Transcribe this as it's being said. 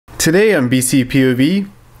Today on BC POV,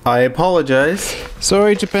 I apologize.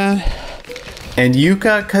 Sorry, Japan. And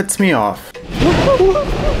Yuka cuts me off.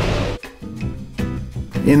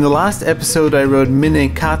 In the last episode I rode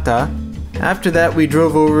Minekata. After that we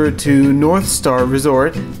drove over to North Star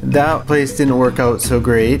Resort. That place didn't work out so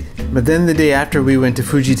great. But then the day after we went to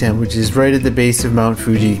Fujiten, which is right at the base of Mount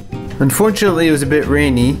Fuji. Unfortunately it was a bit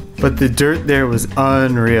rainy, but the dirt there was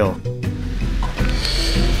unreal.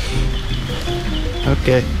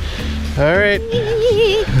 Okay. Alright.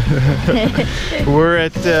 We're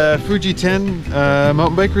at Fujiten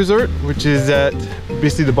mountain bike resort, which is at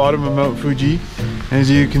basically the bottom of Mount Fuji.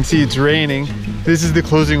 As you can see, it's raining. This is the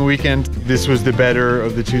closing weekend. This was the better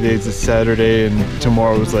of the 2 days. It's Saturday and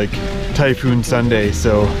tomorrow was like Typhoon Sunday.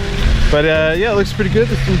 So, but yeah, it looks pretty good.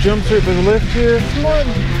 There's some jumps right by the lift here. Small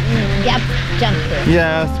gap jump here.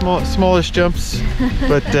 Yeah, smallish jumps.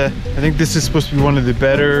 But I think this is supposed to be one of the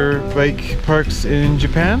better bike parks in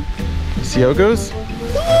Japan. See how it goes.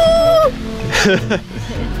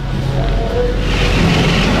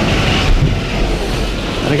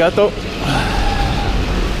 Arigato.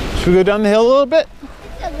 Should we go down the hill a little bit?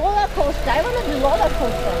 It's a roller coaster. I want to do roller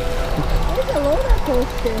coaster. There's a roller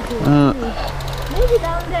coaster. Maybe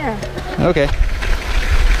down there. Okay.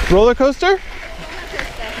 Roller coaster?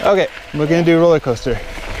 Okay, we're gonna do roller coaster.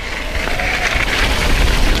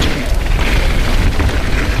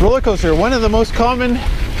 Roller coaster, one of the most common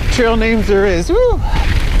trail names there is. Woo! Oh,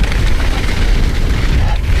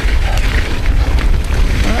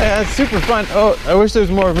 yeah, it's super fun. Oh, I wish there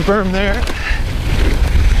was more of a berm there.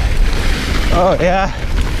 Oh yeah.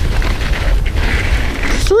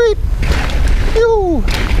 Sweet! Yoo!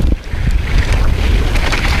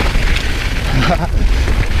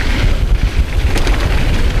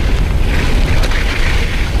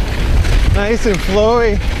 Nice and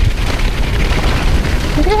flowy.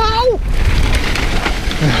 Wow!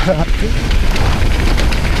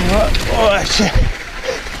 Oh shit!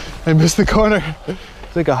 I missed the corner.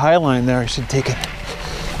 It's like a high line there. I should take it.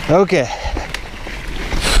 Okay.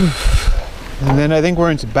 And then I think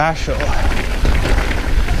we're into Basho.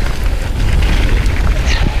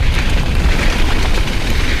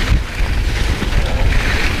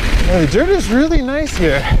 Oh, the dirt is really nice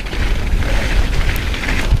here.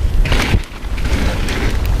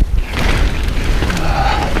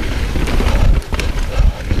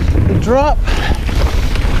 The drop.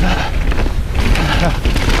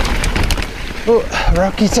 Oh,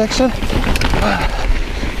 rocky section.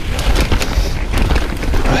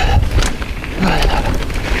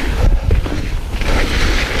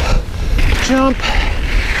 Jump.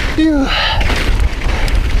 Phew.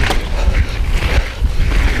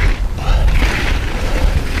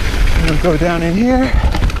 We'll go down in here.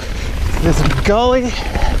 There's a gully.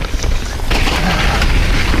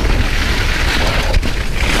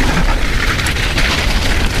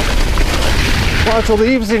 Lots of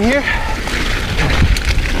leaves in here.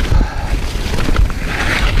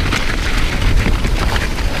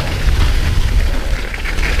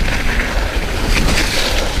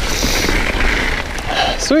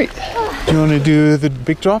 Sweet. Do you want to do the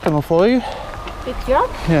big drop and I'll follow you? Big drop?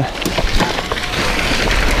 Yeah.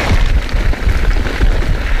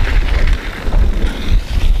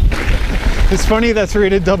 It's funny that's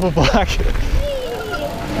rated double black.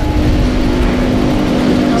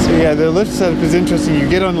 So yeah, the lift setup is interesting. You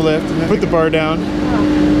get on the lift and then put the bar down,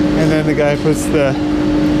 and then the guy puts the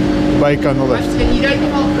bike on the lift.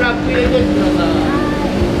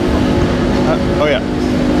 Oh yeah.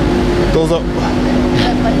 Dozo.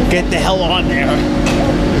 Get the hell on there.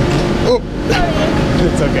 Oh,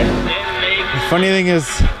 it's okay. The funny thing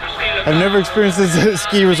is, I've never experienced this at a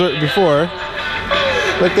ski resort before,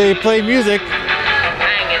 but they play music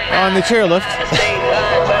on the chairlift,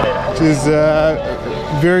 which is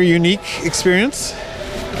a very unique experience.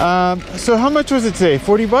 So how much was it today?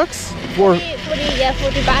 40 bucks? 40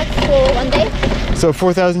 bucks for 1 day. So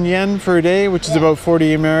 4,000 yen for a day, which is about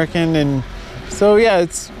 40 American, and so yeah,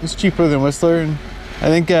 it's cheaper than Whistler. And I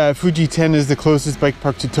think Fujiten is the closest bike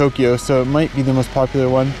park to Tokyo, so it might be the most popular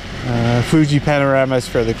one. Fuji Panorama is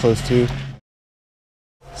fairly close too.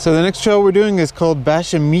 So the next trail we're doing is called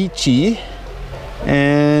Bashamichi,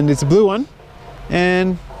 and it's a blue one.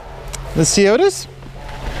 And let's see how it is.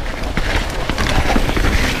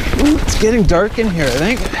 Ooh, it's getting dark in here, I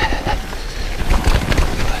think.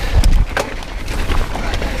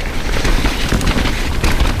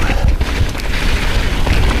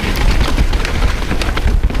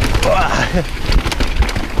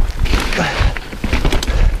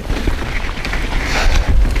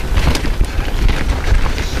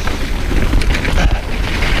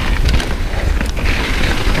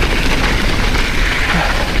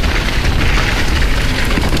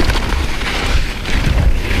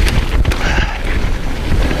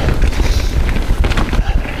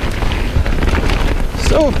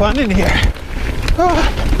 fun in here.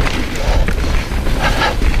 Oh.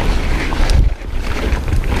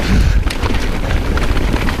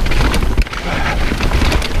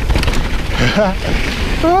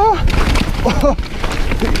 Oh.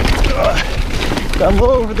 Got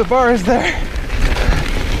low over the bars there.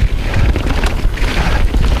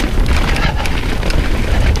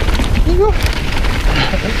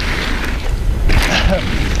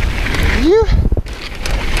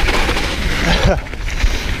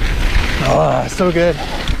 Oh, so good.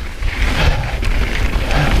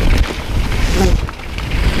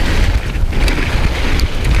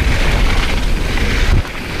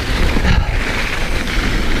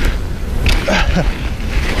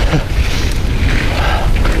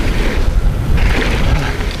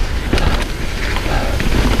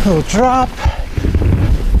 Little drop.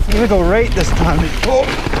 I'm gonna go right this time. Oh.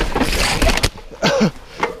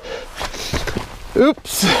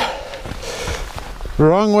 Oops.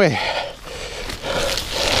 Wrong way.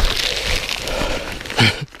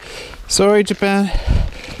 Sorry, Japan.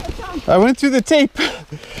 I went through the tape.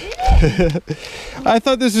 I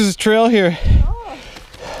thought this was a trail here.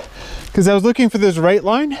 Because I was looking for this right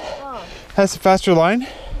line. That's a faster line.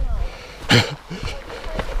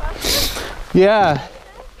 Yeah.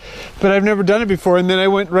 But I've never done it before, and then I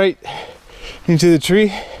went right into the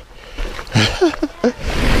tree.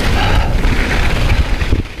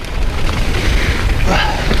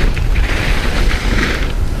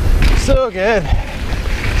 So good.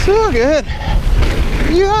 So good.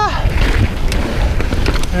 Yeah.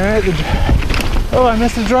 All right. Oh, I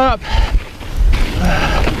missed a drop.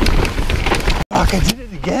 Fuck, I did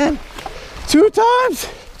it again. 2 times.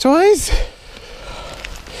 Twice.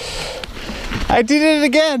 I did it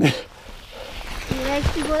again. You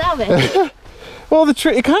actually go that way. Well, the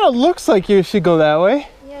tree, it kind of looks like you should go that way.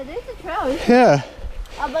 Yeah, there's a trail. Yeah.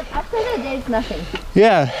 But after that, there's nothing.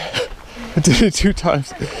 Yeah. I did it 2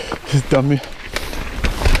 times. Just dummy.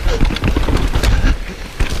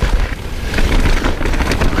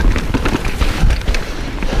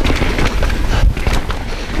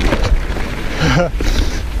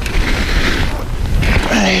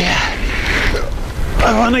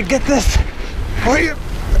 I want to get this. Oh,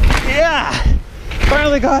 yeah.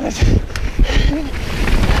 Finally got it.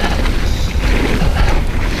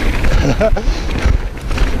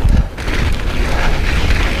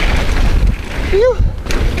 You.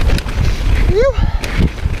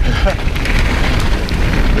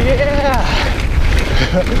 Yeah.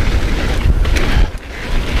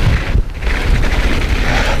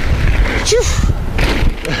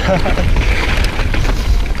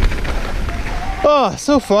 Oh,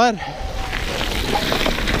 so fun.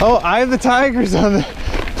 Oh, Eye of the Tiger's on the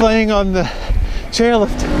playing on the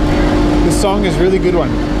chairlift. This song is a really good one.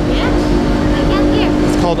 Yeah? I can't hear.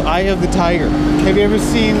 It's called Eye of the Tiger. Have you ever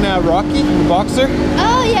seen Rocky, the boxer?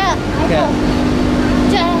 Oh, yeah. I know.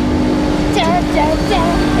 Yeah?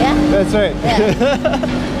 That's right.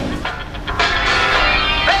 Yeah.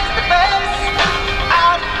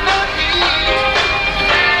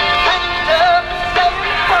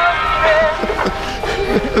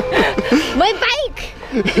 My bike!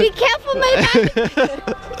 Be careful, my bike!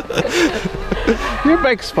 Your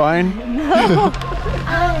bike's fine. No.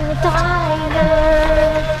 I'm a tiger.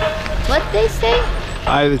 What they say?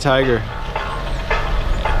 Eye of the Tiger.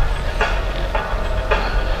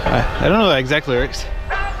 I don't know the exact lyrics.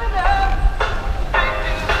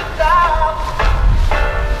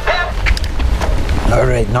 All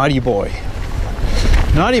right, naughty boy.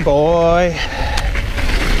 Naughty boy.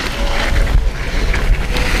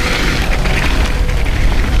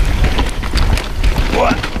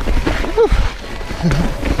 What?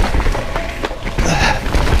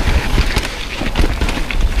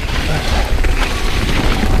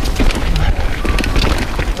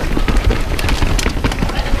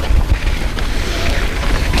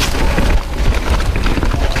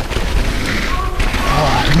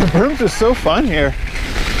 The berms are so fun here.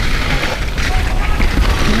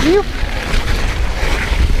 Yoop.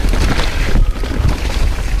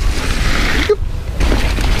 Yoop.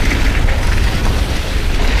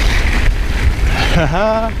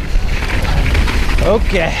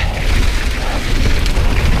 Okay.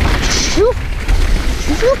 Shoop.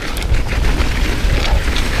 Shoop.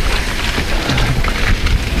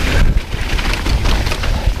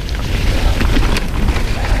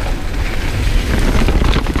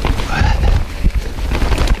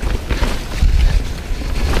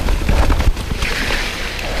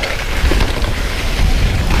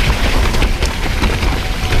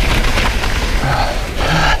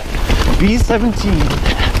 B-17.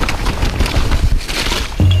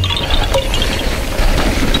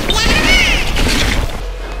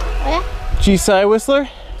 Chisai whistler?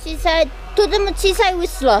 小さい、とても小さい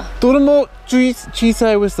whistler. Toromo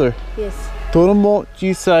Chisai whistler. Yes. Toromo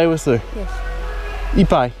Chisai whistler. Yes.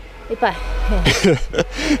 Ipai. いっぱい。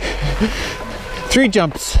 3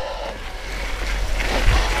 jumps.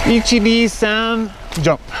 Ichi, san,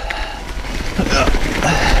 jump.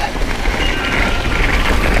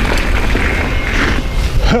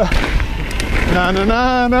 Na na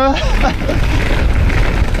na na.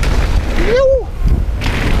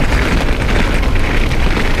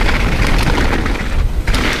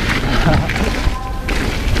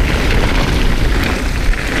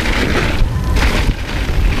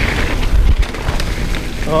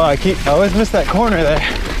 Oh, I always miss that corner there.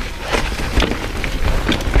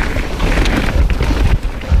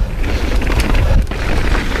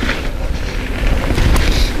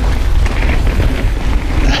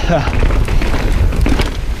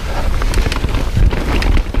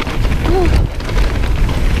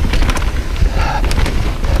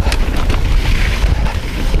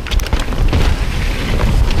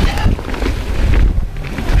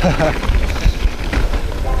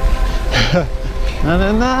 Na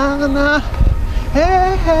na na na,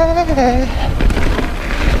 hey hey hey.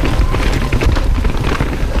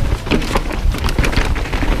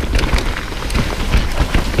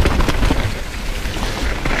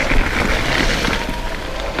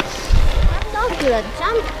 I'm not good at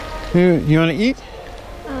jump. You want to eat?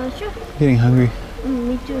 Sure. Getting hungry.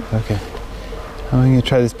 Me too. Okay. I'm gonna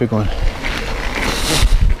try this big one.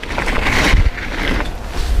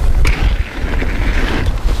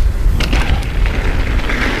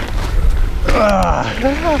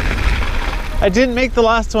 I didn't make the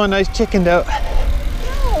last one. I chickened out.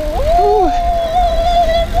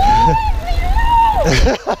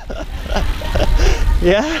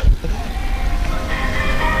 Yeah?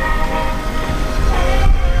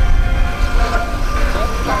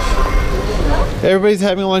 Everybody's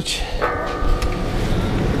having lunch.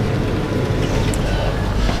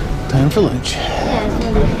 Time for lunch.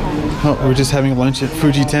 Oh, we're just having lunch at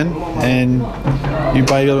Fujiten, and you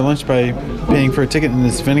buy your lunch by paying for a ticket in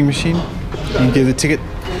this vending machine. You give the ticket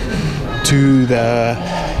to the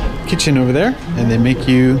kitchen over there, and they make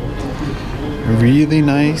you really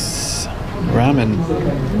nice ramen.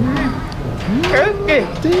 Okay,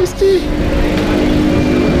 tasty.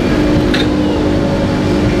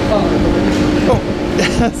 Oh,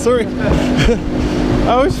 sorry. I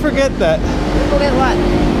always forget that. Forget what?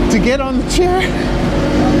 To get on the chair.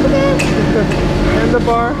 And the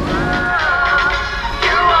bar.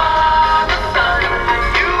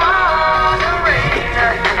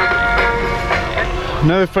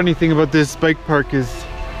 Another funny thing about this bike park is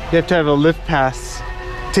you have to have a lift pass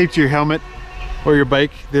taped to your helmet or your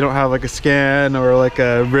bike. They don't have like a scan or like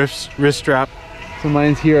a wrist strap. So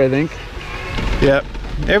mine's here, I think. Yep.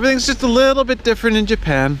 Everything's just a little bit different in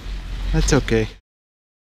Japan. That's okay.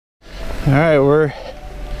 All right, we're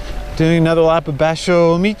doing another lap of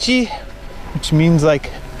Basho Michi, which means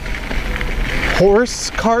like horse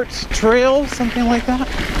cart trail, something like that.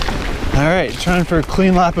 All right, trying for a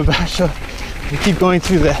clean lap of Basho. We keep going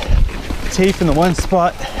through the tape in the one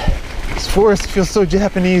spot. This forest feels so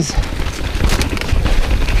Japanese.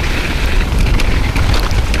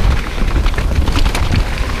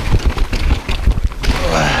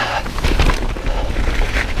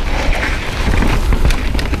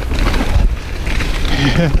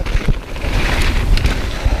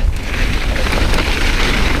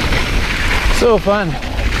 So fun.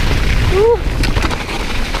 Woo.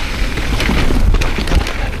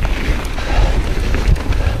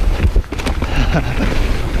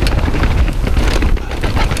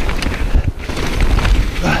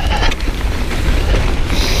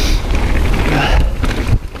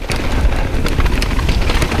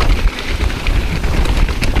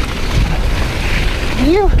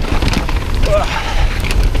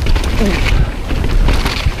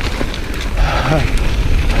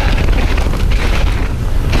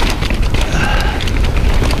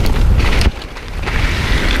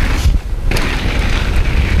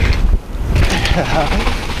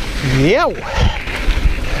 Yeah.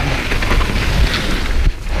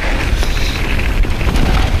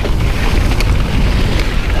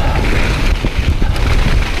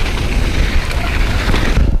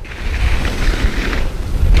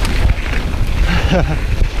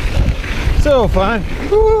 So fun.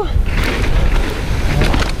 Woo.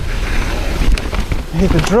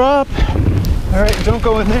 Hit the drop. All right, don't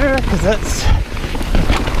go in there because that's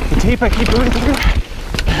the tape I keep going through.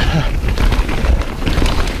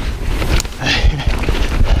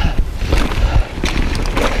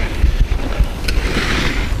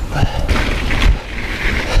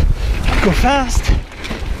 Go fast.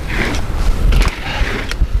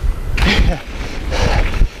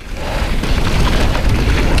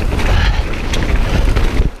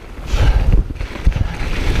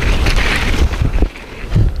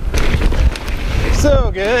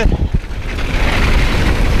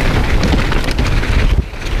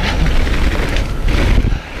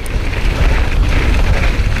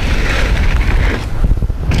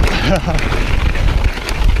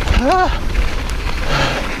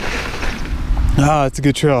 Ah, it's a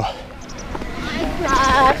good trail.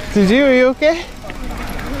 Did you? Are you okay?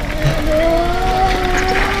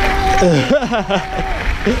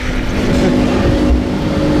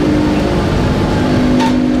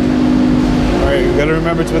 Alright, we gotta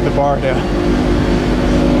remember to put the bar down. You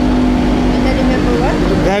gotta remember what?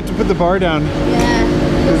 We have to put the bar down. Yeah.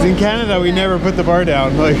 Because in Canada, we never put the bar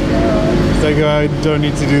down. Like, it's like, oh, I don't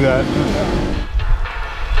need to do that.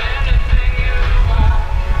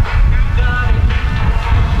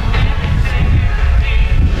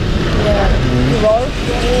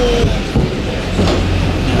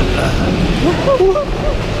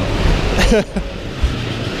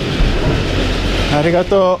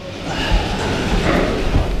 Arigato.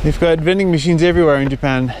 They've got vending machines everywhere in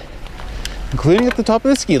Japan, including at the top of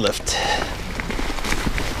the ski lift.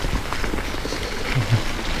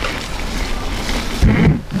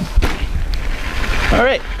 All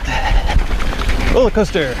right, roller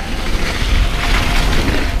coaster.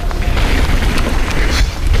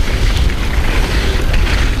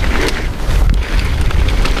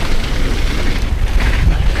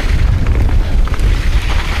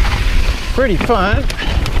 Pretty fun.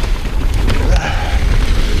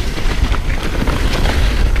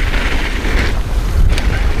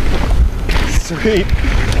 Sweet.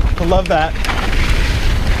 I love that.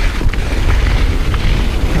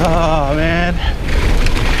 Oh man.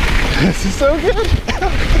 This is so good.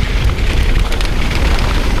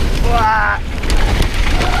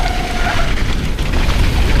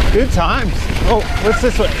 Good times. Oh, what's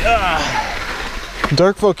this way?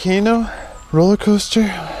 Dark Volcano, roller coaster,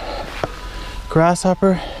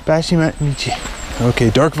 Grasshopper, Bashimat Michi. Okay,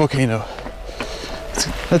 Dark Volcano.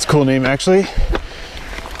 That's a cool name actually.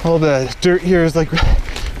 All the dirt here is like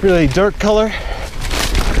really dark color.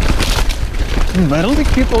 I don't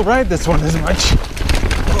think people ride this one as much.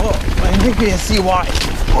 Oh, I think we see why.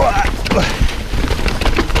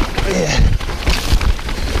 Yeah.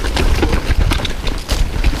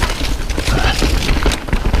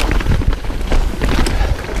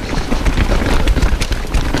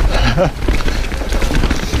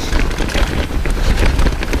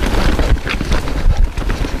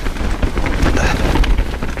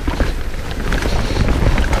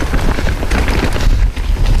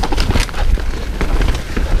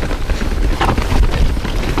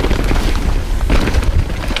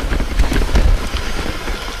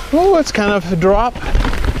 Oh, it's kind of a drop.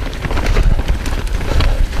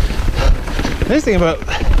 Nice thing about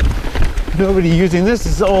nobody using this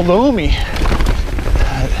is all loamy.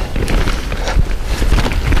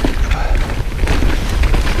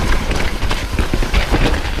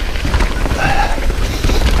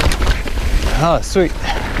 Oh, sweet.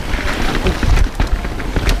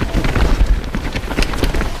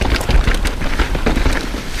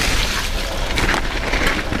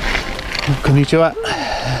 Konnichiwa.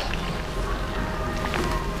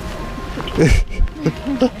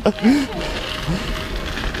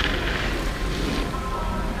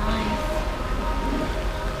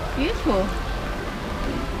 Beautiful.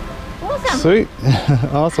 Awesome. Sweet.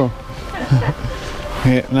 Awesome.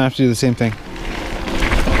 Yeah, and I have to do the same thing.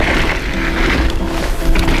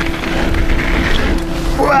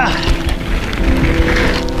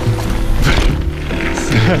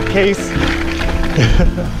 Case.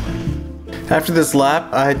 After this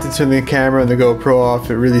lap, I had to turn the camera and the GoPro off.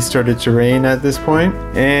 It really started to rain at this point.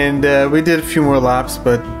 And we did a few more laps,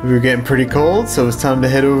 but we were getting pretty cold, so it was time to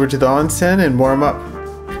head over to the onsen and warm up.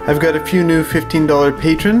 I've got a few new $15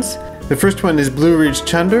 patrons. The first one is Blue Ridge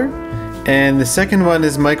Chunder, and the second one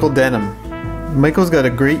is Michael Denham. Michael's got a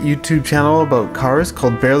great YouTube channel about cars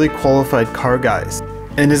called Barely Qualified Car Guys.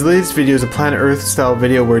 And his latest video is a Planet Earth style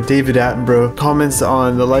video where David Attenborough comments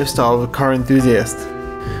on the lifestyle of a car enthusiast.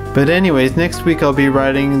 But anyways, next week I'll be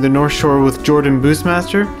riding the North Shore with Jordan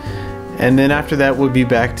Boostmaster, and then after that we'll be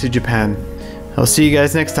back to Japan. I'll see you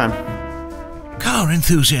guys next time. Car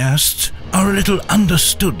enthusiasts are a little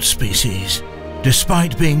understood species,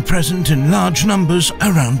 despite being present in large numbers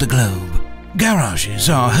around the globe. Garages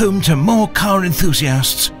are home to more car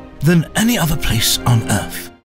enthusiasts than any other place on Earth.